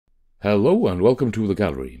Hello and welcome to the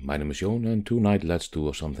gallery. My name is Jon, and tonight let's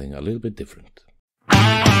do something a little bit different.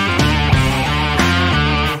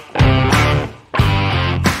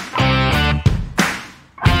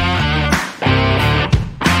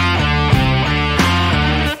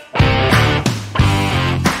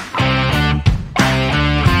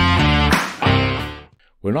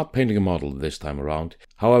 We're not painting a model this time around.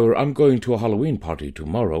 However, I'm going to a Halloween party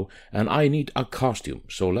tomorrow and I need a costume,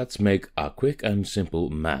 so let's make a quick and simple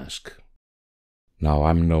mask. Now,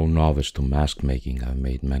 I'm no novice to mask making. I've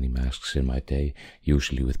made many masks in my day,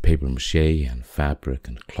 usually with paper mache and fabric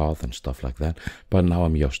and cloth and stuff like that. But now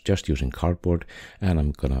I'm just using cardboard, and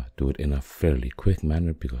I'm gonna do it in a fairly quick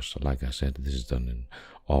manner because, like I said, this is done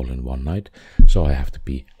all in one night, so I have to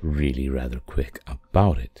be really rather quick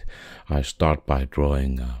about it. I start by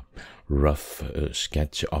drawing a rough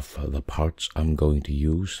sketch of the parts I'm going to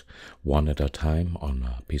use one at a time on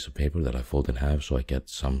a piece of paper that I fold in half so I get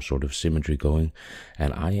some sort of symmetry going.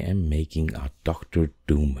 And I am making a Dr.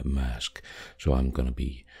 Doom mask, so I'm gonna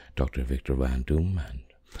be Dr. Victor Van Doom, and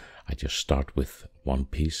I just start with one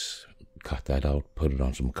piece, cut that out, put it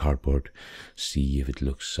on some cardboard, see if it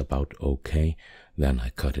looks about okay. Then I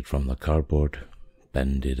cut it from the cardboard,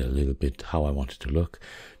 bend it a little bit how I want it to look.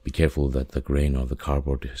 Be careful that the grain of the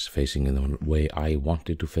cardboard is facing in the way I want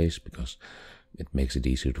it to face, because it makes it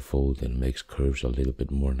easier to fold and makes curves a little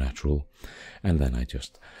bit more natural. And then I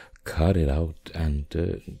just cut it out and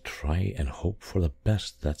try and hope for the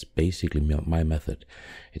best. That's basically my method.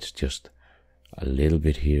 It's just a little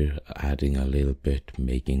bit here, adding a little bit,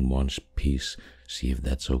 making one piece, see if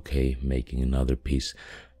that's okay, making another piece,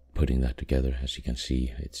 putting that together. As you can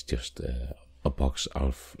see, it's just a box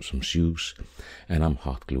of some shoes, and I'm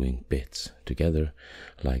hot gluing bits together,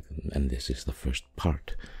 and this is the first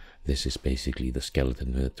part. This is basically the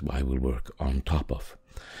skeleton that I will work on top of.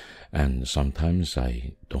 And sometimes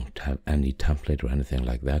I don't have any template or anything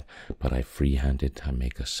like that, but I freehand it. I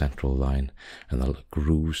make a central line, and the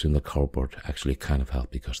grooves in the cardboard actually kind of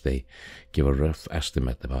help because they give a rough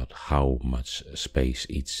estimate about how much space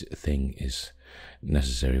each thing is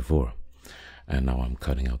necessary for. And now I'm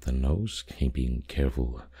cutting out the nose, being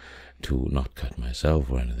careful to not cut myself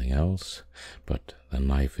or anything else. But the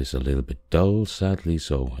knife is a little bit dull, sadly,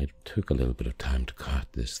 so it took a little bit of time to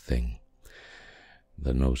cut this thing.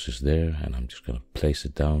 The nose is there, and I'm just going to place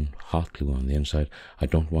it down, hot glue on the inside. I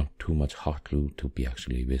don't want too much hot glue to be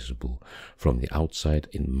actually visible from the outside.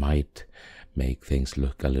 It might make things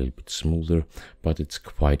look a little bit smoother, but it's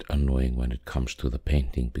quite annoying when it comes to the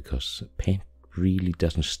painting, because paint really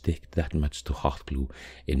doesn't stick that much to hot glue,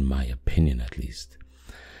 in my opinion at least.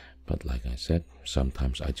 But like I said,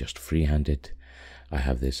 sometimes I just freehand it. I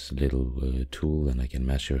have this little tool, and I can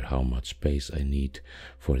measure how much space I need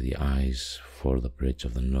for the eyes, for the bridge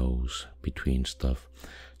of the nose, between stuff.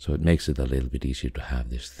 So it makes it a little bit easier to have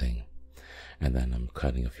this thing. And then I'm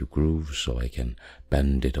cutting a few grooves so I can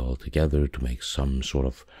bend it all together to make some sort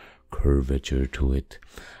of curvature to it.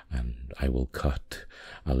 And I will cut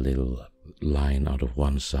a little line out of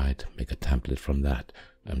one side, make a template from that,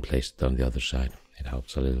 and place it on the other side. It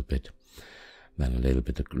helps a little bit. Then a little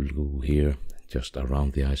bit of glue here, just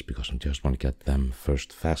around the eyes, because I just want to get them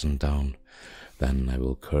first fastened down. Then I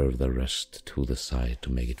will curve the rest to the side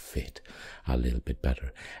to make it fit a little bit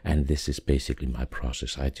better. And this is basically my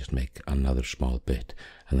process. I just make another small bit,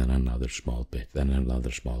 and then another small bit, then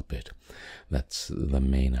another small bit. That's the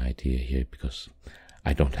main idea here, because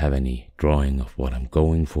I don't have any drawing of what I'm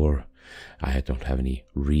going for. I don't have any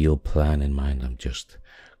real plan in mind. I'm just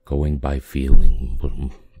going by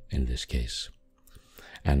feeling in this case.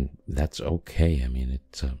 And that's okay. I mean,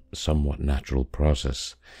 it's a somewhat natural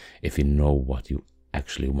process. If you know what you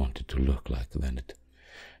actually want it to look like, then it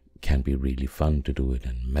can be really fun to do it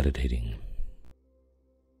and meditating.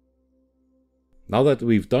 Now that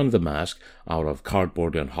we've done the mask out of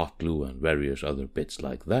cardboard and hot glue and various other bits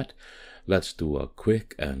like that, let's do a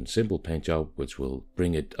quick and simple paint job which will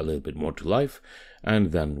bring it a little bit more to life,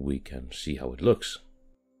 and then we can see how it looks.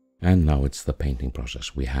 And now it's the painting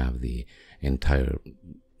process. We have the entire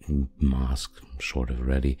mask sort of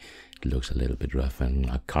ready. It looks a little bit rough and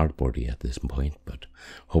cardboardy at this point, but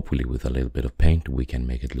hopefully with a little bit of paint we can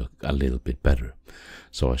make it look a little bit better.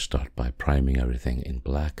 So I start by priming everything in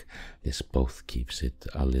black. This both keeps it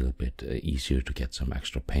a little bit easier to get some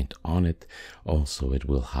extra paint on it. Also, it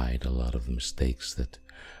will hide a lot of the mistakes that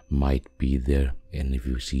might be there, and if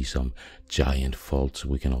you see some giant faults,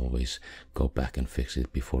 we can always go back and fix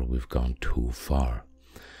it before we've gone too far.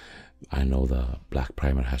 I know the black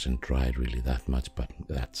primer hasn't dried really that much, but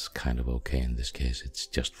that's kind of okay in this case. It's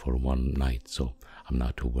just for one night, so I'm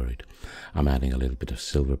not too worried. I'm adding a little bit of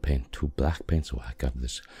silver paint to black paint, so I got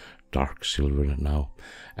this dark silver now,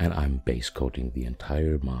 and I'm base coating the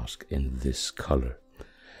entire mask in this color.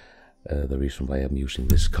 The reason why I'm using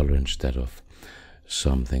this color instead of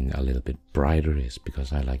something a little bit brighter is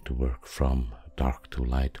because I like to work from dark to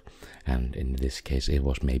light, and in this case it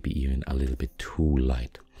was maybe even a little bit too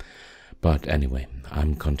light. But anyway,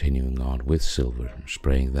 I'm continuing on with silver,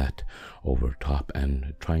 spraying that over top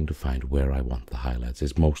and trying to find where I want the highlights.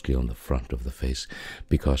 It's mostly on the front of the face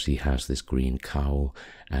because he has this green cowl,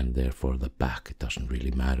 and therefore the back, it doesn't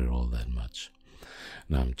really matter all that much.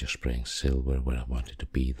 Now I'm just spraying silver where I want it to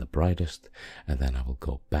be the brightest, and then I will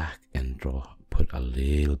go back and put a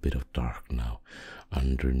little bit of dark now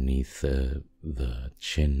underneath the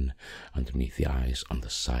chin, underneath the eyes, on the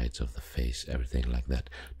sides of the face, everything like that.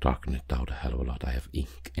 Darken it out a hell of a lot. I have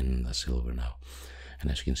ink in the silver now, and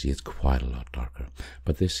as you can see, it's quite a lot darker.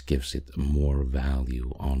 But this gives it more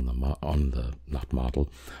value on the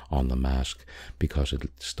mask, because it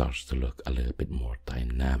starts to look a little bit more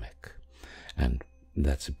dynamic, and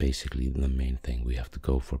that's basically the main thing we have to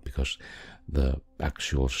go for, because the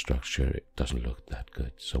actual structure doesn't look that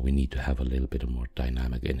good. So we need to have a little bit more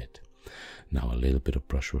dynamic in it. Now a little bit of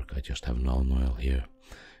brushwork. I just have Nuln Oil here.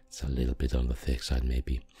 It's a little bit on the thick side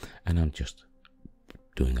maybe, and I'm just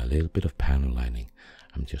doing a little bit of panel lining.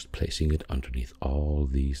 I'm just placing it underneath all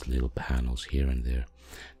these little panels here and there,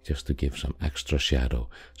 just to give some extra shadow,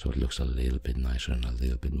 so it looks a little bit nicer and a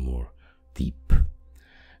little bit more deep.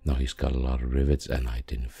 Now he's got a lot of rivets, and I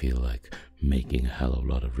didn't feel like making a hell of a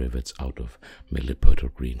lot of rivets out of milliput or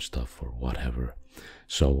green stuff or whatever.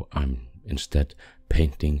 So I'm instead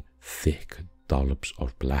painting thick dollops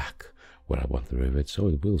of black where I want the rivets, so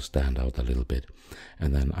it will stand out a little bit.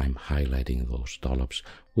 And then I'm highlighting those dollops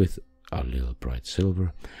with a little bright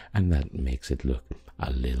silver, and that makes it look a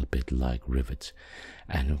little bit like rivets.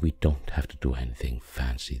 And we don't have to do anything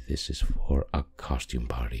fancy. This is for a costume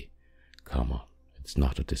party. Come on. It's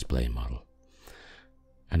not a display model.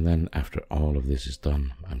 And then after all of this is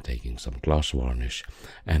done, I'm taking some gloss varnish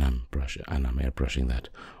and I'm airbrushing that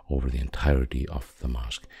over the entirety of the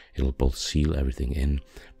mask. It'll both seal everything in,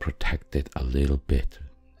 protect it a little bit.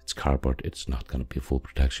 It's cardboard, it's not going to be full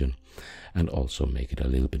protection, and also make it a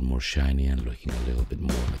little bit more shiny and looking a little bit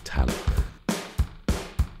more metallic.